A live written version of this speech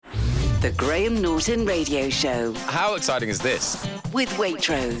The Graham Norton Radio Show. How exciting is this? With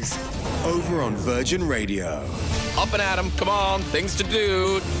Waitrose. Over on Virgin Radio. Up and at 'em, come on, things to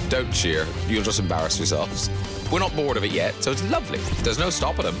do. Don't cheer, you'll just embarrass yourselves. We're not bored of it yet, so it's lovely. There's no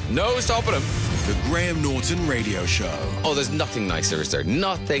stopping them. No stopping them. The Graham Norton Radio Show. Oh, there's nothing nicer, is there?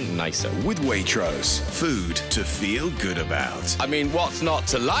 Nothing nicer. With Waitrose. Food to feel good about. I mean, what's not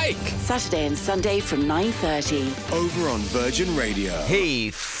to like? Saturday and Sunday from 9:30. Over on Virgin Radio.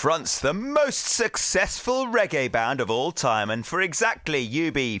 He fronts the most successful reggae band of all time, and for exactly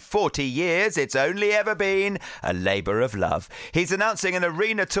UB40 years, it's only ever been a labour of love. He's announcing an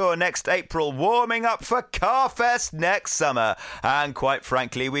arena tour next April, warming up for Carfest next summer. And quite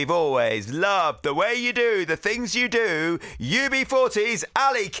frankly, we've always loved the way you do the things you do. UB40's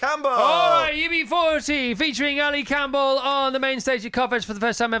Ali Campbell. All right, UB40 featuring Ali Campbell on the main stage at Carfest for the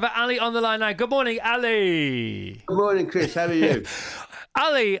first time ever. Ali on the line now. Good morning, Ali. Good morning, Chris. How are you?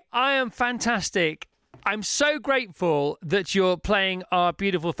 Ali, I am fantastic. I'm so grateful that you're playing our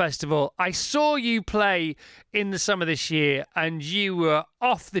beautiful festival. I saw you play in the summer this year and you were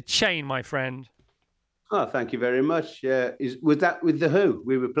off the chain, my friend. Oh, thank you very much. Was that with The Who?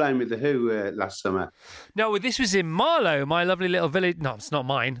 We were playing with The Who last summer. No, this was in Marlow, my lovely little village. No, it's not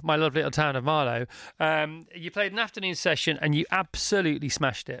mine. My lovely little town of Marlow. You played an afternoon session and you absolutely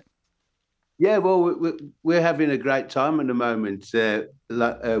smashed it. Yeah, well, we're having a great time at the moment.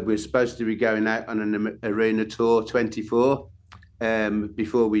 We're supposed to be going out on an arena tour 24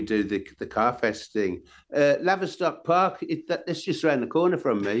 before we do the Carfest thing. Laverstock Park, it's just around the corner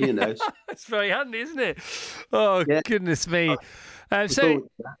from me, you know. It's very handy, isn't it? Oh, yeah. Goodness me. So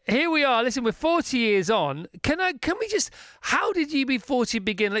here we are. Listen, we're 40 years on. Can we just? How did UB40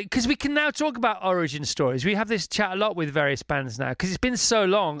 begin? Because we can now talk about origin stories. We have this chat a lot with various bands now because it's been so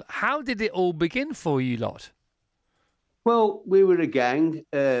long. How did it all begin for you lot? Well, we were a gang.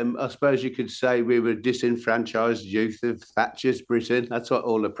 I suppose you could say we were disenfranchised youth of Thatcher's Britain. That's what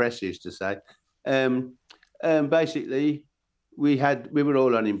all the press used to say. Basically, we were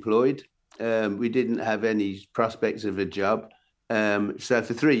all unemployed. We didn't have any prospects of a job. So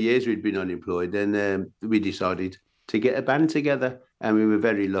for 3 years we'd been unemployed, and we decided to get a band together. And we were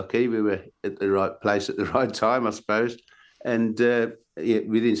very lucky. We were at the right place at the right time, I suppose. And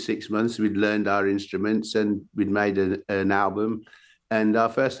within 6 months, we'd learned our instruments and we'd made an album. And our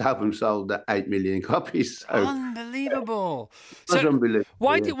first album sold 8 million copies. So unbelievable. It was unbelievable.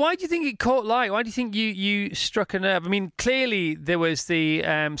 Why do you think it caught light? Why do you think you struck a nerve? I mean, clearly there was the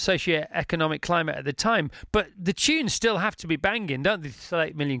socio-economic climate at the time, but the tunes still have to be banging, don't they, to sell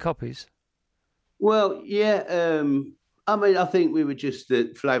 8 million copies? Well, yeah. I mean, I think we were just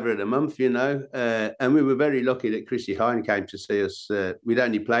the flavour of the month, you know, and we were very lucky that Chrissy Hine came to see us. We'd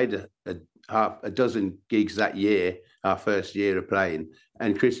only played half a dozen gigs that year, our first year of playing,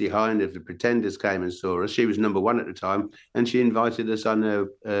 and Chrissy Hine of the Pretenders came and saw us. She was number one at the time, and she invited us on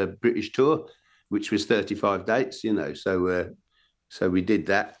a British tour, which was 35 dates, you know. So we did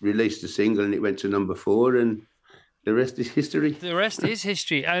that, released a single, and it went to number 4, and the rest is history. The rest is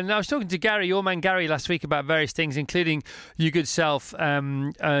history. And I was talking to Gary, your man Gary, last week about various things, including You Good Self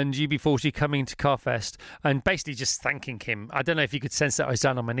and UB40 coming to Carfest, and basically just thanking him. I don't know if you could sense that I was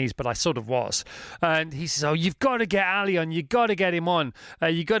down on my knees, but I sort of was. And he says, "Oh, you've got to get Ali on. You've got to get him on.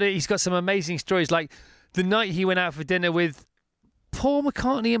 He's got some amazing stories, like the night he went out for dinner with Paul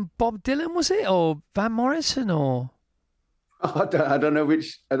McCartney and Bob Dylan, was it, or Van Morrison, or?" I don't know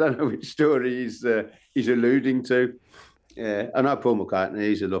which story he's alluding to. I know Paul McCartney.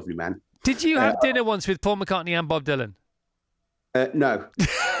 He's a lovely man. Did you have dinner once with Paul McCartney and Bob Dylan? No.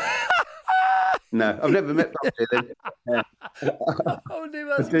 No, I've never met Bob Dylan. Oh,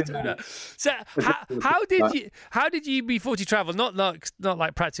 no, so how did you UB40 travel? Not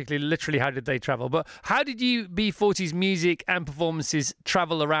like practically, literally, how did they travel? But how did UB40's music and performances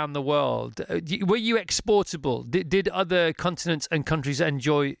travel around the world? Were you exportable? Did other continents and countries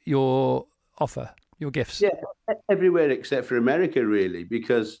enjoy your offer, your gifts? Yeah, everywhere except for America, really,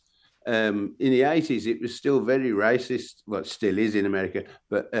 because in the 80s, it was still very racist. Well, it still is in America,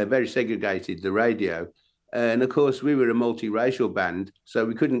 but very segregated, the radio. And, of course, we were a multiracial band, so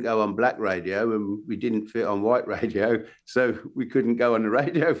we couldn't go on black radio and we didn't fit on white radio, so we couldn't go on the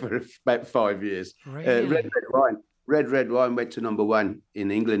radio for about 5 years. Really? Red Wine went to number 1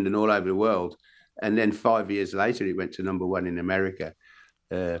 in England and all over the world. And then 5 years later, it went to number 1 in America.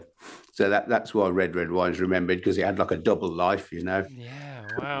 So that's why Red Wine's remembered, because it had like a double life, you know. Yeah,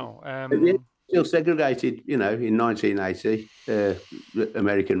 wow. still segregated, in 1980,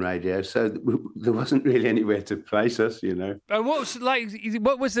 American radio. So there wasn't really anywhere to place us, And what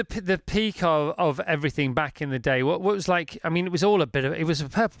was the peak of everything back in the day? What was like? I mean, it was a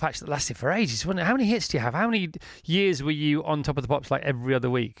purple patch that lasted for ages, wasn't it? How many hits do you have? How many years were you on Top of the Pops like every other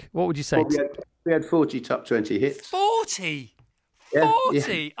week? What would you say? Well, we had 40 top 20 hits. 40? Yeah, 40?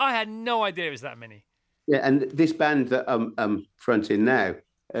 Yeah. I had no idea it was that many. Yeah, and this band that I'm fronting now,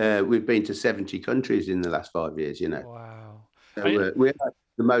 we've been to 70 countries in the last 5 years, Wow. So, we're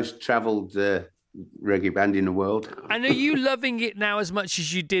the most travelled reggae band in the world. And are you loving it now as much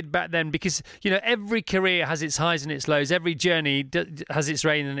as you did back then? Because, every career has its highs and its lows. Every journey has its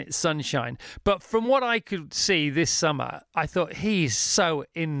rain and its sunshine. But from what I could see this summer, I thought he's so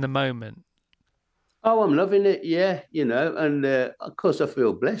in the moment. Oh, I'm loving it, yeah, and of course I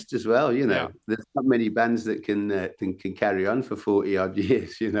feel blessed as well, Yeah. There's not many bands that can carry on for 40 odd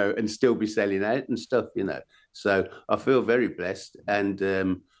years, and still be selling out and stuff, So I feel very blessed, and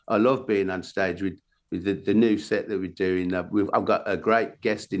I love being on stage with the new set that we're doing. I've got a great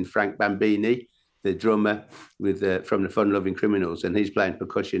guest in Frank Bambini, the drummer from the Fun Loving Criminals, and he's playing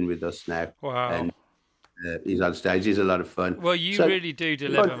percussion with us now. Wow. And he's on stage. He's a lot of fun. Well, you really do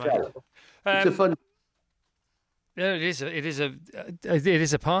deliver, mate. It's a fun. No, it is a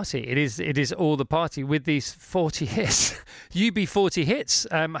party. It is all the party with these 40 hits. UB40 hits.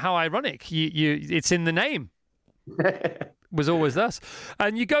 How ironic. It's in the name. Was always thus.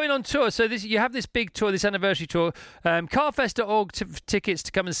 And you're going on tour. So you have this big tour, this anniversary tour. Carfest.org tickets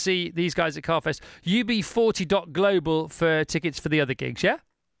to come and see these guys at Carfest. UB40.global for tickets for the other gigs, yeah?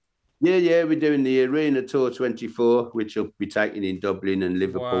 Yeah. We're doing the Arena Tour 24, which will be taken in Dublin and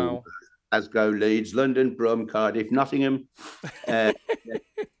Liverpool. Wow. Glasgow, Leeds, London, Brum, Cardiff, Nottingham. This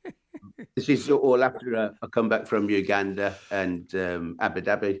is all after I come back from Uganda and Abu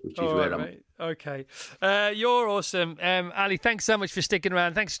Dhabi, which is where I'm. Mate. Okay. You're awesome. Ali, thanks so much for sticking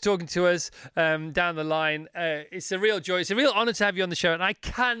around. Thanks for talking to us down the line. It's a real joy. It's a real honour to have you on the show, and I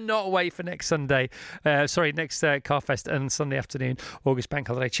cannot wait for next Sunday. Next Carfest and Sunday afternoon, August Bank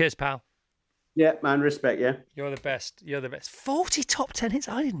Holiday. Cheers, pal. Yeah, man, respect, yeah. You're the best. 40 top 10 hits?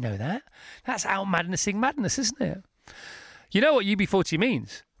 I didn't know that. That's out-madnessing madness, isn't it? You know what UB40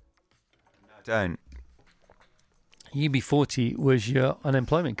 means? No, I don't. UB40 was your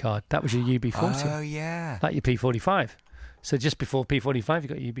unemployment card. That was your UB40. Oh, yeah. Like your P45. So just before P45, you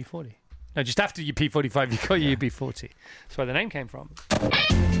got UB40. No, just after your P45, you got your UB40. That's where the name came from.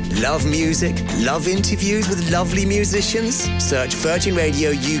 Love music? Love interviews with lovely musicians? Search Virgin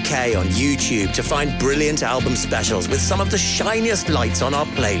Radio UK on YouTube to find brilliant album specials with some of the shiniest lights on our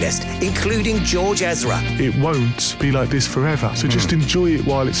playlist, including George Ezra. It won't be like this forever, so just enjoy it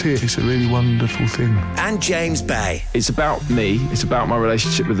while it's here. It's a really wonderful thing. And James Bay. It's about me. It's about my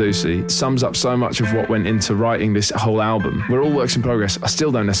relationship with Lucy. It sums up so much of what went into writing this whole album. We're all works in progress. I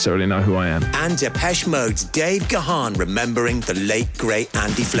still don't necessarily know who I am. And Depeche Mode's Dave Gahan remembering the late, great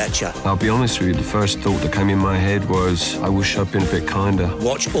Andy Fletcher. I'll be honest with you, the first thought that came in my head was, I wish I'd been a bit kinder.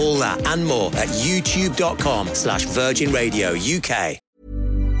 Watch all that and more at youtube.com/Virgin Radio UK.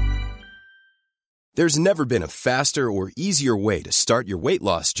 There's never been a faster or easier way to start your weight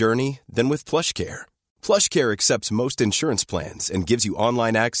loss journey than with PlushCare. PlushCare accepts most insurance plans and gives you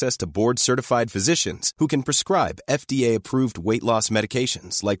online access to board-certified physicians who can prescribe FDA-approved weight loss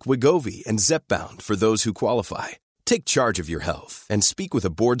medications like Wegovy and Zepbound for those who qualify. Take charge of your health and speak with a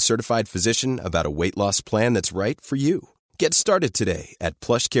board-certified physician about a weight loss plan that's right for you. Get started today at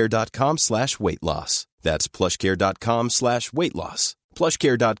plushcare.com/weight loss. That's plushcare.com/weight loss.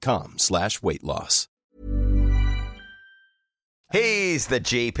 plushcare.com/weight loss. He's the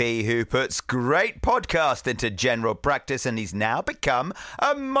GP who puts great podcast into general practice, and he's now become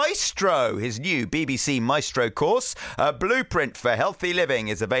a maestro. His new BBC Maestro course, A Blueprint for Healthy Living,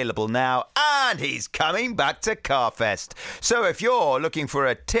 is available now, and he's coming back to Carfest. So if you're looking for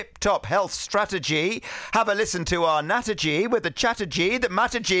a tip-top health strategy, have a listen to our Natterjee with the Chatterjee that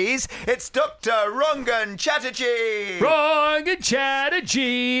Matterjees. It's Dr. Rangan Chatterjee. Rangan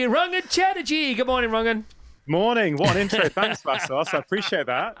Chatterjee. Rangan Chatterjee. Good morning, Rangan. Morning. What an intro. Thanks, Vassos. I appreciate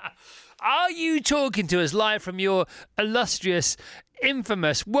that. Are you talking to us live from your illustrious,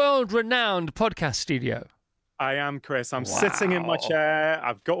 infamous, world-renowned podcast studio? I am, Chris. I'm sitting in my chair.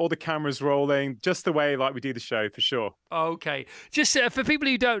 I've got all the cameras rolling, just the way like we do the show, for sure. Okay. Just for people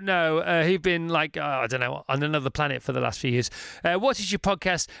who don't know, who've been like, I don't know, on another planet for the last few years, what is your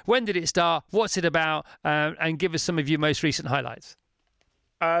podcast? When did it start? What's it about? And give us some of your most recent highlights.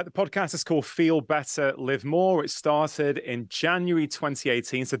 The podcast is called Feel Better, Live More. It started in January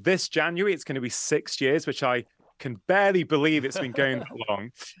 2018. So this January, it's going to be 6 years, which I can barely believe it's been going that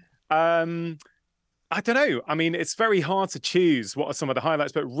long. I don't know. I mean, it's very hard to choose what are some of the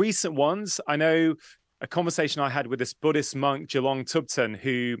highlights, but recent ones, I know a conversation I had with this Buddhist monk, Geelong Tubton,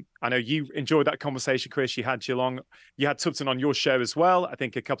 who I know you enjoyed that conversation, Chris. You had Tubton on your show as well, I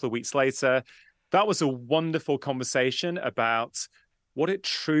think a couple of weeks later. That was a wonderful conversation about what it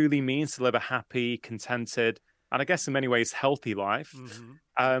truly means to live a happy, contented, and I guess in many ways, healthy life.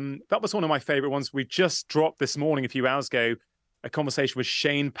 That was one of my favorite ones. We just dropped this morning, a few hours ago, a conversation with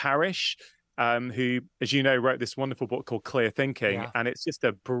Shane Parrish, who, as you know, wrote this wonderful book called Clear Thinking. Yeah. And it's just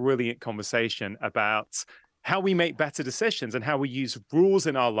a brilliant conversation about how we make better decisions and how we use rules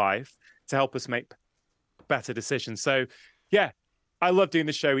in our life to help us make better decisions. So, yeah, I love doing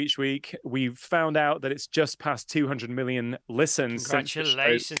the show each week. We've found out that it's just past 200 million listens.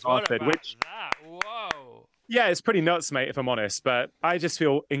 Congratulations. What about that? Whoa. Yeah, it's pretty nuts, mate, if I'm honest. But I just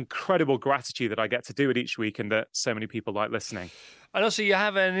feel incredible gratitude that I get to do it each week and that so many people like listening. And also you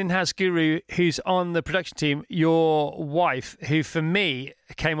have an in-house guru who's on the production team, your wife, who for me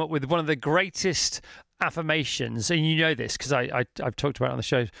came up with one of the greatest affirmations, and you know this because I've talked about it on the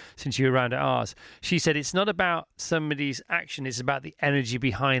show since you were around at ours. She said it's not about somebody's action, it's about the energy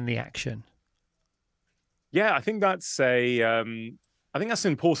behind the action. Yeah, I think that's an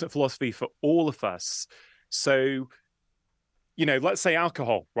important philosophy for all of us. So, you know, let's say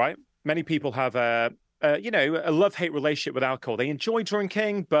alcohol, right? Many people have a love-hate relationship with alcohol. They enjoy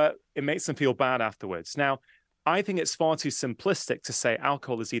drinking, but it makes them feel bad afterwards. Now, I think it's far too simplistic to say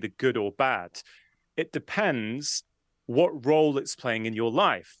alcohol is either good or bad. It depends what role it's playing in your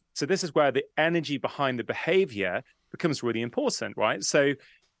life. So this is where the energy behind the behavior becomes really important, right? So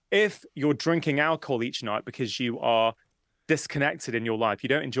if you're drinking alcohol each night because you are disconnected in your life, you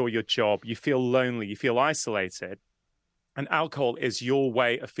don't enjoy your job, you feel lonely, you feel isolated, and alcohol is your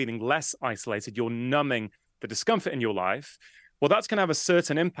way of feeling less isolated, you're numbing the discomfort in your life, well, that's going to have a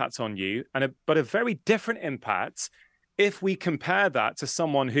certain impact on you, but a very different impact if we compare that to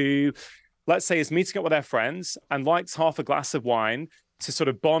someone who, let's say, is meeting up with their friends and likes half a glass of wine to sort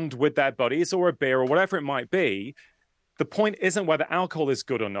of bond with their buddies or a beer or whatever it might be. The point isn't whether alcohol is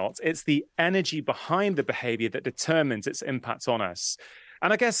good or not. It's the energy behind the behavior that determines its impact on us.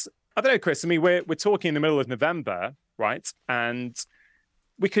 And I guess, I don't know, Chris, I mean, we're talking in the middle of November, right? And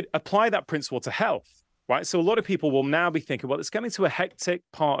we could apply that principle to health, right? So a lot of people will now be thinking, well, it's coming to a hectic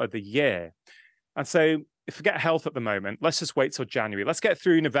part of the year. And so forget health at the moment. Let's just wait till January. Let's get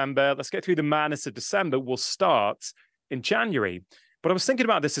through November. Let's get through the madness of December. We'll start in January. But I was thinking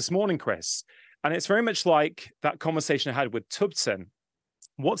about this morning, Chris, and it's very much like that conversation I had with Tubton.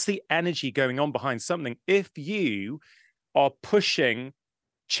 What's the energy going on behind something? If you are pushing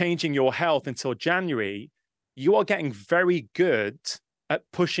changing your health until January, you are getting very good at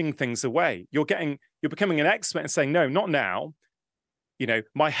pushing things away. You're becoming an expert and saying, no, not now. You know,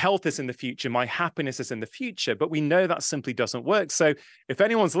 my health is in the future. My happiness is in the future. But we know that simply doesn't work. So if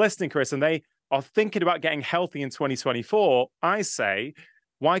anyone's listening, Chris, and they are thinking about getting healthy in 2024, I say,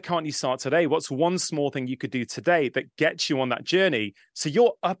 why can't you start today? What's one small thing you could do today that gets you on that journey so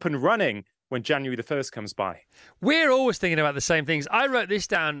you're up and running when January the 1st comes by? We're always thinking about the same things. I wrote this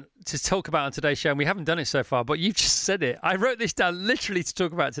down to talk about on today's show, and we haven't done it so far, but you've just said it. I wrote this down literally to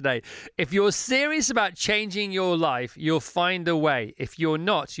talk about today. If you're serious about changing your life, you'll find a way. If you're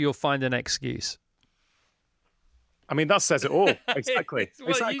not, you'll find an excuse. I mean, that says it all. Exactly. Well,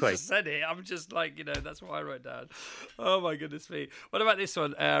 exactly. You just said it. I'm just like, that's what I wrote down. Oh, my goodness me. What about this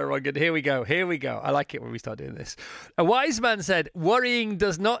one, Rangan? Here we go. I like it when we start doing this. A wise man said, worrying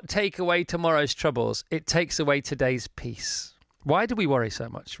does not take away tomorrow's troubles. It takes away today's peace. Why do we worry so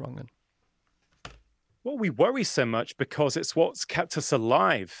much, Rangan? Well, we worry so much because it's what's kept us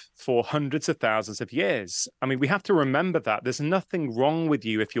alive for hundreds of thousands of years. I mean, we have to remember that. There's nothing wrong with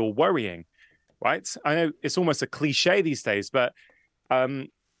you if you're worrying. Right? I know it's almost a cliche these days, but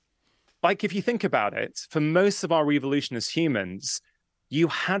like if you think about it, for most of our evolution as humans, you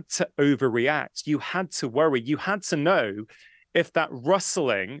had to overreact. You had to worry. You had to know if that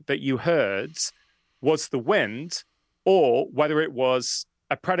rustling that you heard was the wind or whether it was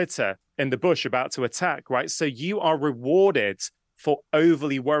a predator in the bush about to attack, right? So you are rewarded for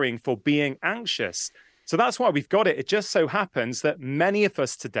overly worrying, for being anxious. So that's why we've got it. It just so happens that many of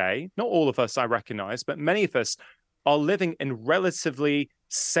us today, not all of us I recognize, but many of us are living in relatively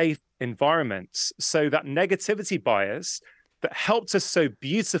safe environments. So that negativity bias that helped us so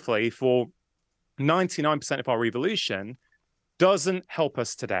beautifully for 99% of our evolution doesn't help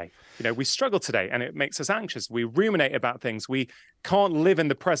us today. You know, we struggle today and it makes us anxious. We ruminate about things. We can't live in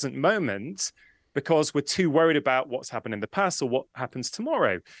the present moment because we're too worried about what's happened in the past or what happens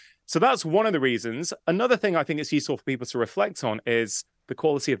tomorrow. So that's one of the reasons. Another thing I think it's useful for people to reflect on is the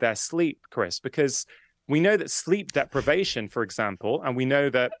quality of their sleep, Chris, because we know that sleep deprivation, for example, and we know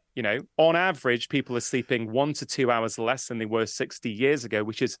that, on average, people are sleeping 1 to 2 hours less than they were 60 years ago,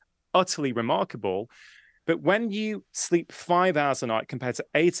 which is utterly remarkable. But when you sleep 5 hours a night compared to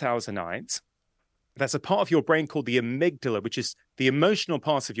 8 hours a night, there's a part of your brain called the amygdala, which is the emotional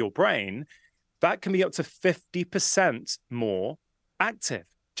part of your brain, that can be up to 50% more active.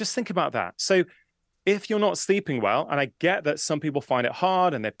 Just think about that. So if you're not sleeping well, and I get that some people find it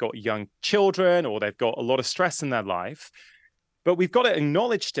hard and they've got young children or they've got a lot of stress in their life, but we've got to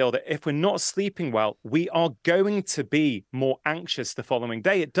acknowledge still that if we're not sleeping well, we are going to be more anxious the following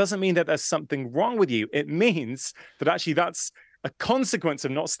day. It doesn't mean that there's something wrong with you. It means that actually that's a consequence of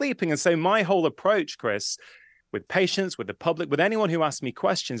not sleeping. And so my whole approach, Chris, with patients, with the public, with anyone who asks me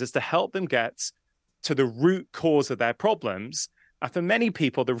questions, is to help them get to the root cause of their problems. And for many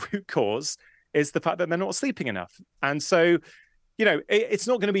people, the root cause is the fact that they're not sleeping enough. And so, it's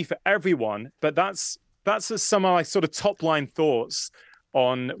not going to be for everyone, but that's some of my sort of top line thoughts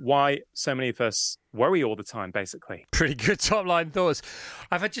on why so many of us worry all the time, basically. Pretty good top line thoughts.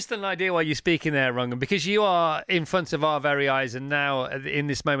 I've had just an idea while you're speaking there, Rangan, because you are in front of our very eyes and now in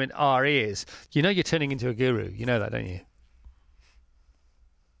this moment our ears. You're turning into a guru. You know that, don't you?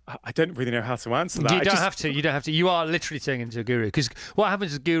 I don't really know how to answer that. You don't have to. You are literally turning into a guru, because what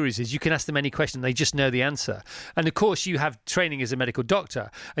happens with gurus is you can ask them any question, they just know the answer. And of course, you have training as a medical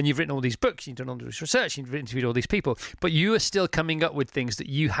doctor, and you've written all these books, you've done all this research, you've interviewed all these people, but you are still coming up with things that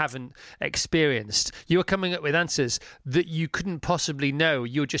you haven't experienced. You are coming up with answers that you couldn't possibly know.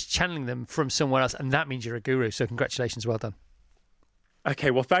 You're just channeling them from somewhere else, and that means you're a guru. So congratulations, well done.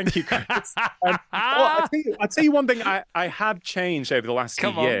 Okay, well, thank you, Chris. I'll tell you one thing I have changed over the last few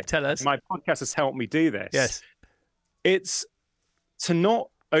years. Tell us. My podcast has helped me do this. Yes. It's to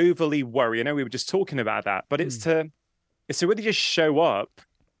not overly worry. I know we were just talking about that, but it's to really just show up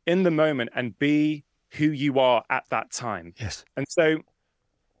in the moment and be who you are at that time. Yes. And so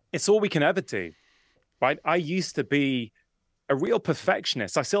it's all we can ever do, right? I used to be a real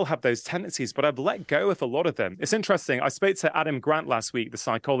perfectionist. I still have those tendencies, but I've let go of a lot of them. It's interesting. I spoke to Adam Grant last week, the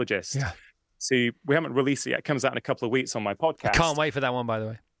psychologist. Yeah. So we haven't released it yet. It comes out in a couple of weeks on my podcast. I can't wait for that one, by the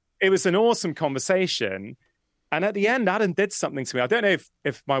way. It was an awesome conversation. And at the end, Adam did something to me. I don't know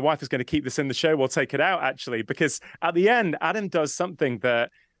if my wife is going to keep this in the show. We'll take it out, actually, because at the end, Adam does something that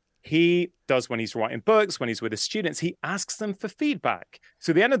he does when he's writing books, when he's with his students. He asks them for feedback.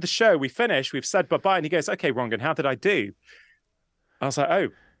 So at the end of the show, we finish, we've said bye-bye, and he goes, okay, Rangan, how did I do? I was like,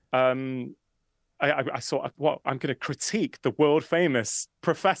 I thought, I'm going to critique the world famous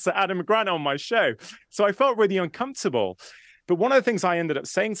Professor Adam Grant on my show. So I felt really uncomfortable. But one of the things I ended up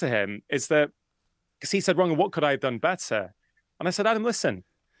saying to him is that, because he said, Rangan, what could I have done better? And I said, Adam, listen,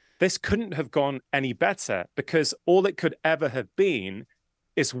 this couldn't have gone any better, because all it could ever have been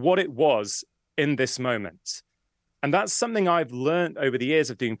is what it was in this moment. And that's something I've learned over the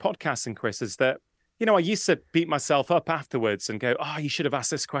years of doing podcasting, Chris, is that, I used to beat myself up afterwards and go, you should have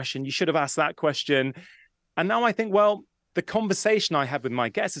asked this question. You should have asked that question. And now I think, well, the conversation I have with my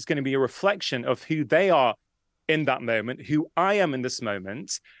guests is going to be a reflection of who they are in that moment, who I am in this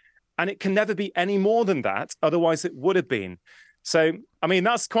moment. And it can never be any more than that. Otherwise, it would have been. So, I mean,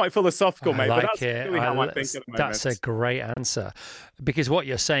 that's quite philosophical, mate. But that's really how I think at the moment. That's a great answer. Because what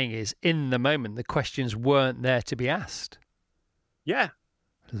you're saying is, in the moment, the questions weren't there to be asked. Yeah.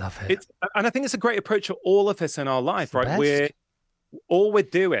 Love it. And I think it's a great approach for all of us in our life, right? All we're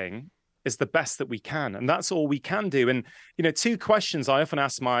doing is the best that we can. And that's all we can do. And, 2 questions I often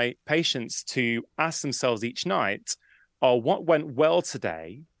ask my patients to ask themselves each night are, what went well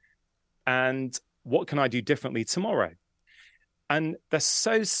today? And what can I do differently tomorrow? And they're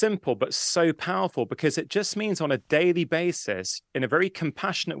so simple, but so powerful, because it just means on a daily basis, in a very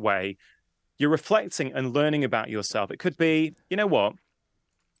compassionate way, you're reflecting and learning about yourself. It could be,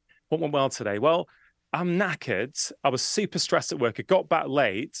 what went well today? Well, I'm knackered. I was super stressed at work. I got back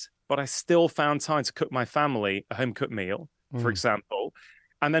late, but I still found time to cook my family a home-cooked meal, for example.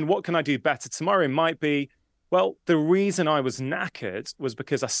 And then what can I do better tomorrow? It might be, well, the reason I was knackered was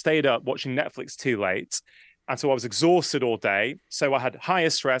because I stayed up watching Netflix too late. And so I was exhausted all day. So I had higher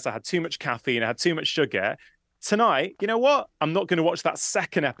stress. I had too much caffeine. I had too much sugar. Tonight, you know what? I'm not going to watch that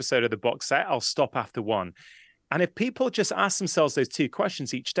second episode of the box set. I'll stop after 1. And if people just ask themselves those 2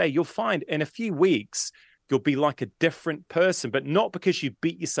 questions each day, you'll find in a few weeks, you'll be like a different person, but not because you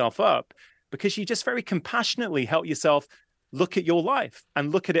beat yourself up, because you just very compassionately help yourself look at your life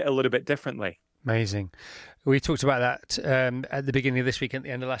and look at it a little bit differently. Amazing. We talked about that at the beginning of this week and at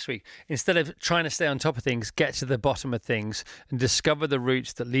the end of last week. Instead of trying to stay on top of things, get to the bottom of things and discover the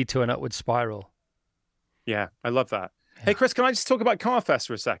roots that lead to an upward spiral. Yeah, I love that. Hey, Chris, can I just talk about Carfest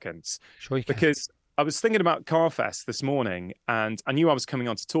for a second? Sure you can. Because I was thinking about Carfest this morning, and I knew I was coming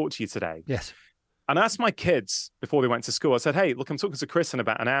on to talk to you today. Yes. And I asked my kids before they went to school, I said, hey, look, I'm talking to Chris in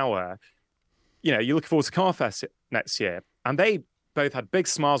about an hour. You know, you looking forward to Carfest next year? And they both had big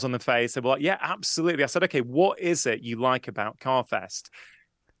smiles on their face. They were like, yeah, absolutely. I said, okay, what is it you like about Carfest?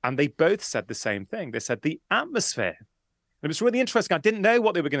 And they both said the same thing. They said the atmosphere. And it was really interesting. I didn't know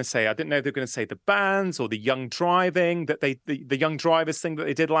what they were going to say. I didn't know if they were going to say the bands or the young driving, that the young drivers thing that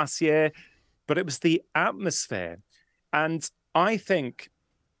they did last year. But it was the atmosphere. And I think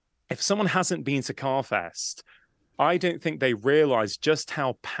if someone hasn't been to Carfest, I don't think they realize just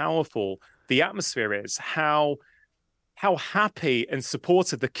how powerful the atmosphere is, how happy and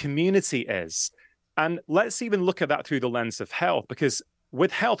supportive the community is. And let's even look at that through the lens of health, because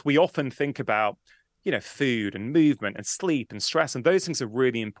with health, we often think about, you know, food and movement and sleep and stress, and those things are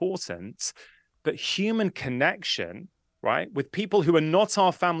really important. But human connection, right, with people who are not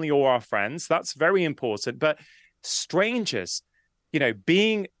our family or our friends, that's very important. But strangers, you know,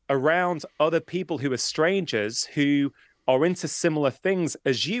 being around other people who are strangers, who are into similar things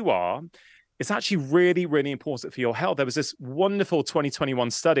as you are, it's actually really, really important for your health. There was this wonderful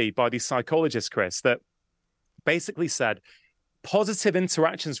 2021 study by these psychologists, Chris, that basically said positive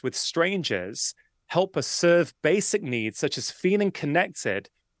interactions with strangers help us serve basic needs such as feeling connected,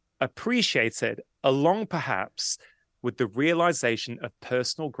 appreciated, along perhaps with the realization of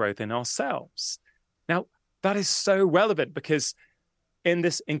personal growth in ourselves. Now, that is so relevant because in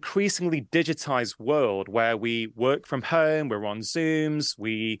this increasingly digitized world where we work from home, we're on Zooms,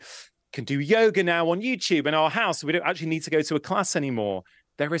 we can do yoga now on YouTube in our house, so we don't actually need to go to a class anymore.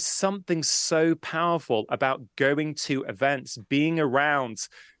 There is something so powerful about going to events, being around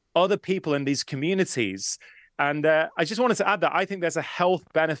other people in these communities. And I just wanted to add that I think there's a health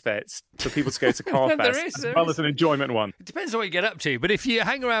benefit for people to go to Carfest, as well as an enjoyment one. It depends on what you get up to. But if you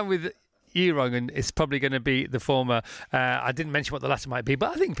hang around with you, Rangan, it's probably going to be the former. I didn't mention what the latter might be,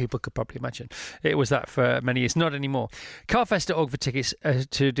 but I think people could probably imagine. It was that for many years, not anymore. Carfest.org for tickets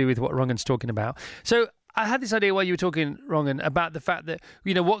to do with what Rangan's talking about. So I had this idea while you were talking, Rangan, about the fact that,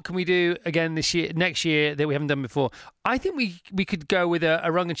 you know, what can we do again next year that we haven't done before? I think we could go with a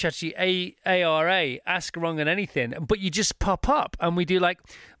Rangan Chatterjee ARA, Ask Rangan Anything, but you just pop up and we do like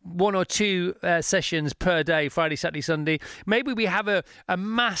 1 or 2 sessions per day, Friday, Saturday, Sunday. Maybe we have a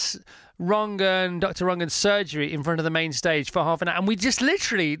mass Dr. Rangan surgery in front of the main stage for half an hour, and we just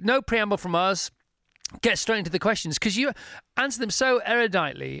literally, no preamble from us, get straight into the questions, because you answer them so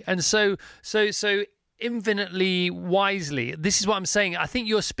eruditely and so infinitely wisely. This is what I'm saying. I think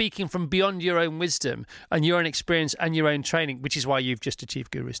you're speaking from beyond your own wisdom and your own experience and your own training, which is why you've just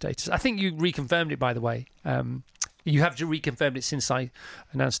achieved guru status. I think you reconfirmed it, by the way. You have reconfirmed it since I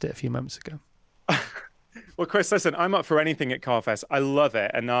announced it a few moments ago. Well, Chris, listen, I'm up for anything at Carfest. I love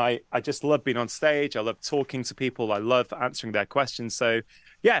it. And I just love being on stage. I love talking to people. I love answering their questions. So,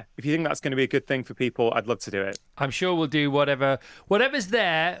 yeah, if you think that's going to be a good thing for people, I'd love to do it. I'm sure we'll do whatever's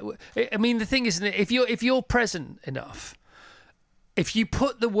there. I mean, the thing is, if you're present enough, if you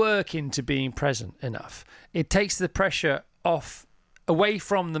put the work into being present enough, it takes the pressure away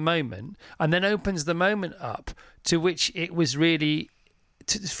from the moment and then opens the moment up to which it was really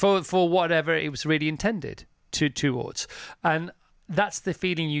for whatever it was really intended towards. And that's the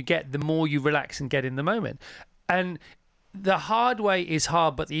feeling you get the more you relax and get in the moment. And the hard way is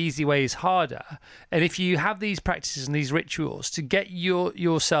hard, but the easy way is harder. And if you have these practices and these rituals to get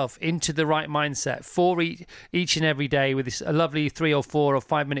yourself into the right mindset for each and every day with a lovely 3 or 4 or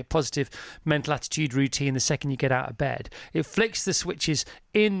 5 minute positive mental attitude routine the second you get out of bed, it flicks the switches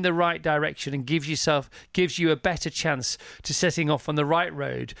in the right direction and gives you a better chance to setting off on the right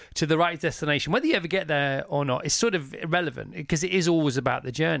road to the right destination. Whether you ever get there or not is sort of irrelevant, because it is always about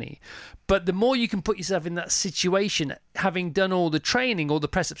the journey. But the more you can put yourself in that situation, having done all the training, all the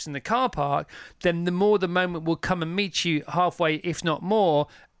press-ups in the car park, then the more the moment will come and meet you halfway, if not more,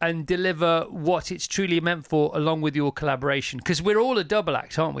 and deliver what it's truly meant for, along with your collaboration. Because we're all a double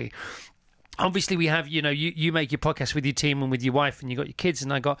act, aren't we? Obviously, we have, you make your podcast with your team and with your wife, and you got your kids,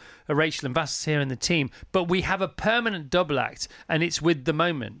 and I got Rachel and Vass here in the team. But we have a permanent double act, and it's with the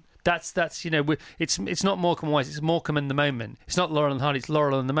moment. That's it's not Morecambe and Wise, it's Morecambe and the moment. It's not Laurel and Hardy, it's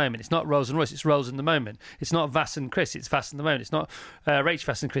Laurel and the moment. It's not Rose and Royce, it's Rose and the moment. It's not Vass and Chris, it's Vass and the moment. It's not Rach,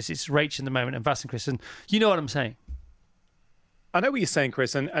 Vass and Chris, it's Rach and the moment and Vass and Chris. And you know what I'm saying? I know what you're saying,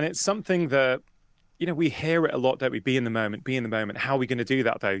 Chris, and it's something that, we hear it a lot, don't we? Be in the moment, be in the moment. How are we going to do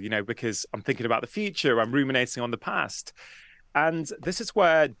that, though? Because I'm thinking about the future, I'm ruminating on the past. And this is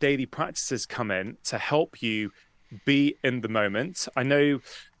where daily practices come in to help you be in the moment. I know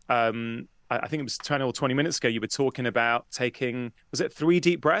I think it was 10 or 20 minutes ago, you were talking about taking, was it 3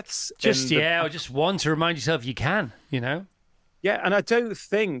 deep breaths? Or just one to remind yourself you can, Yeah, and I don't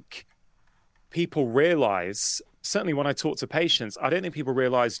think people realize, certainly when I talk to patients, I don't think people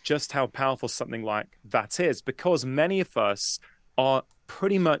realize just how powerful something like that is, because many of us are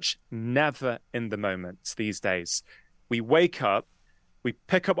pretty much never in the moment these days. We wake up, we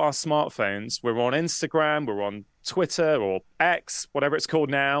pick up our smartphones, we're on Instagram, we're on Twitter or X, whatever it's called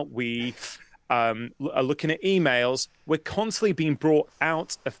now. We are looking at emails. We're constantly being brought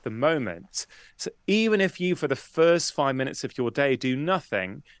out of the moment. So even if you, for the first 5 minutes of your day, do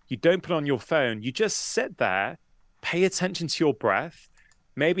nothing, you don't put on your phone, you just sit there, pay attention to your breath,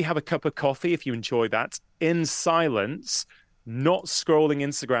 maybe have a cup of coffee if you enjoy that, in silence, not scrolling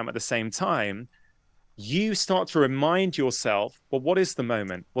Instagram at the same time, you start to remind yourself, well, what is the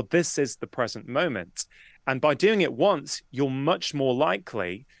moment? Well, this is the present moment. And by doing it once, you're much more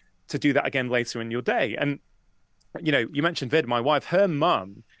likely to do that again later in your day. And, you mentioned Vid, my wife, her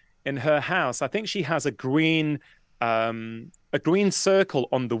mum in her house, I think she has a green circle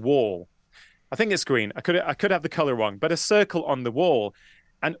on the wall. I think it's green. I could have the color wrong, but a circle on the wall.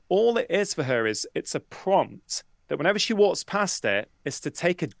 And all it is for her is it's a prompt that whenever she walks past it, is to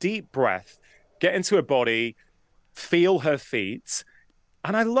take a deep breath, get into her body, feel her feet.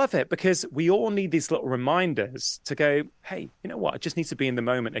 And I love it because we all need these little reminders to go, hey, you know what? I just need to be in the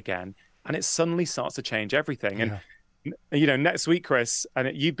moment again. And it suddenly starts to change everything. Yeah. And, next week, Chris, and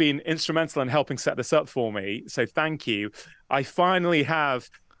you've been instrumental in helping set this up for me. So thank you. I finally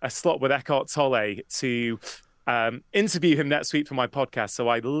have a slot with Eckhart Tolle to interview him next week for my podcast. So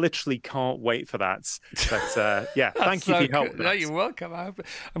I literally can't wait for that. But thank you for your help. No, you're welcome.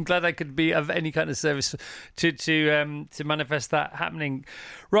 I'm glad I could be of any kind of service to manifest that happening.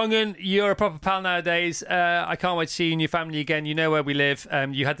 Rangan, you're a proper pal nowadays. I can't wait to see you and your family again. You know where we live.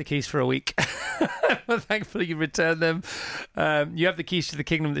 You had the keys for a week. But thankfully you returned them. You have the keys to the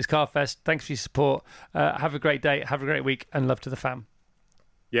kingdom of this car fest. Thanks for your support. Have a great day. Have a great week, and love to the fam.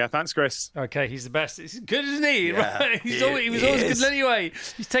 Yeah, thanks, Chris. Okay, he's the best. He's good, isn't he? Yeah, right? He was always good anyway.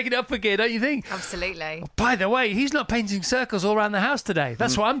 He's taking it up again, don't you think? Absolutely. Oh, by the way, he's not painting circles all around the house today.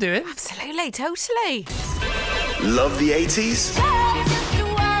 That's what I'm doing. Absolutely, totally. Love the 80s?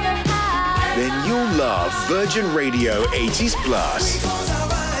 Then you'll love Virgin Radio 80s Plus.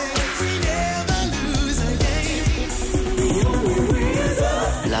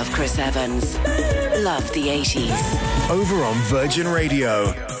 Love Chris Evans. Love the 80s. Over on Virgin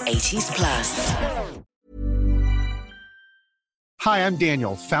Radio 80s Plus. Hi, I'm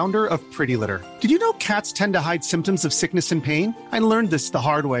Daniel, founder of Pretty Litter. Did you know cats tend to hide symptoms of sickness and pain? I learned this the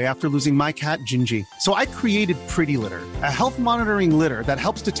hard way after losing my cat, Gingy. So I created Pretty Litter, a health monitoring litter that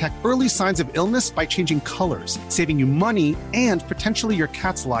helps detect early signs of illness by changing colors, saving you money and potentially your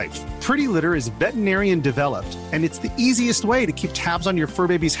cat's life. Pretty Litter is veterinarian developed, and it's the easiest way to keep tabs on your fur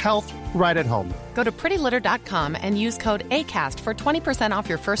baby's health right at home. Go to prettylitter.com and use code ACAST for 20% off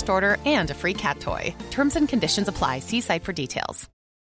your first order and a free cat toy. Terms and conditions apply. See site for details.